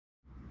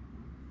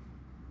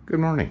Good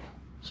morning.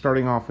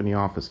 Starting off in the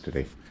office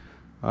today.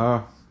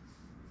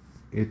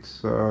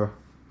 It's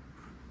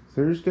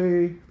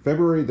Thursday,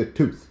 February the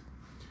 2nd.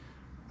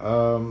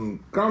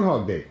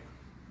 Groundhog Day.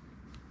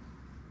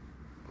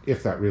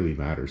 If that really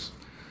matters.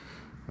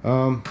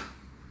 Yeah,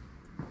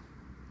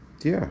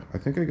 I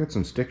think I got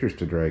some stickers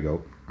to drag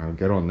out. I'll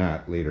get on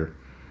that later.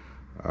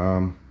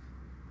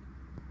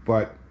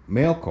 But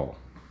mail call.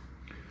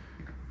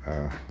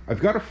 I've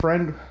got a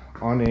friend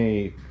on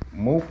a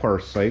Mopar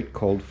site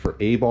called For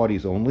A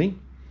Bodies Only.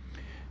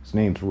 His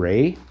name's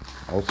Ray,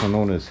 also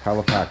known as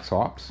Halifax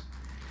Hops.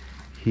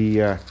 He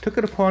took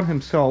it upon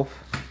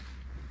himself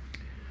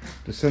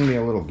to send me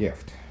a little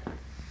gift.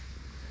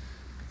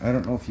 I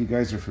don't know if you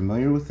guys are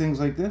familiar with things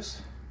like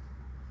this.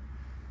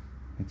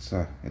 It's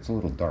a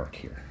little dark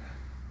here.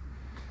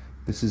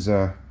 This is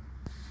an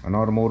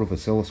automotive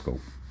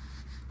oscilloscope.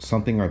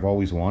 Something I've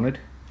always wanted.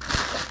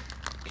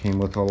 Came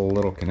with all the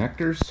little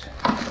connectors.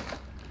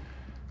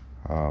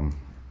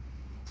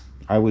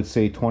 I would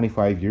say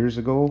 25 years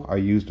ago I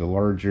used a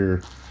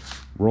larger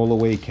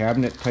roll-away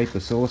cabinet type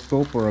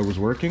oscilloscope where I was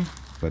working,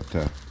 but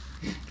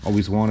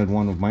always wanted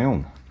one of my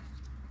own.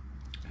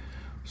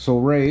 So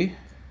Ray,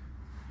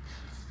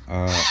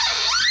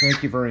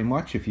 thank you very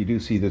much if you do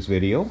see this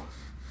video,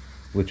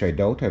 which I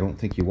doubt. I don't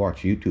think you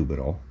watch YouTube at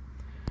all.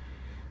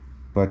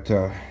 But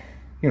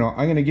you know,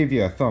 I'm going to give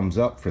you a thumbs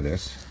up for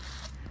this.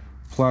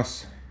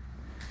 Plus,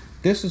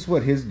 this is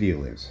what his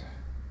deal is.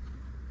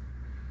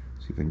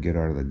 See if I can get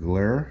out of the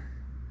glare.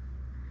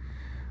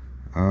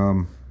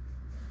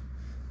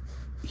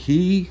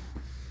 He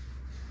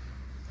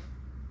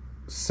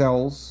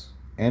sells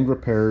and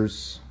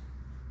repairs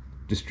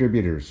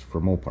distributors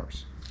for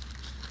Mopars.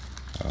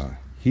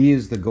 He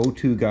is the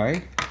go-to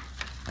guy.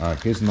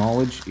 His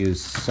knowledge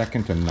is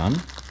second to none.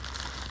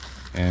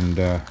 And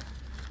I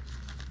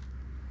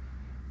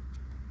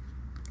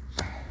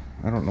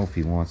don't know if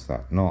he wants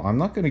that. No, I'm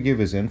not going to give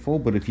his info,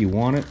 but if you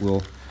want it,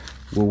 we'll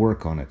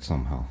work on it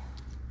somehow.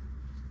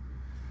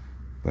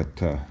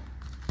 But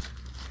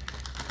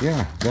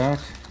yeah,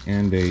 that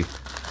and a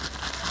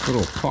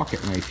little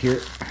pocket knife here.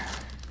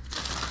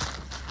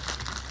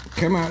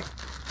 Come on,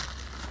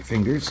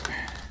 fingers.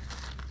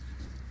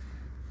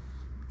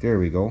 There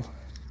we go.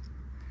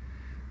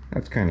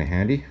 That's kind of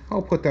handy.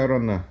 I'll put that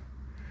on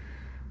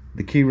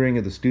the key ring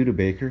of the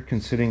Studebaker,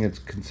 considering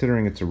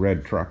it's a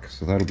red truck,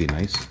 so that'll be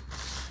nice.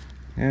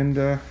 And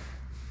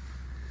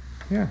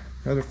yeah,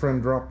 another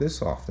friend dropped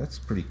this off. That's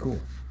pretty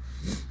cool.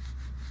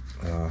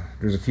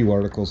 There's a few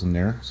articles in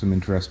there, some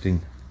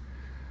interesting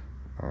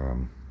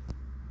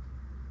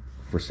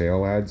for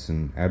sale ads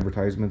and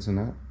advertisements and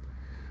that.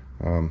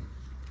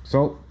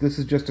 So this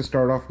is just to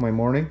start off my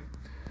morning.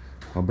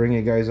 I'll bring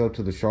you guys out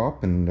to the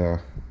shop and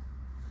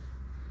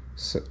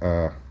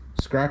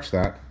scratch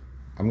that.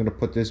 I'm going to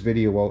put this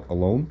video out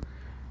alone,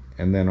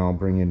 and then I'll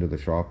bring you into the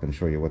shop and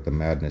show you what the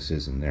madness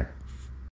is in there.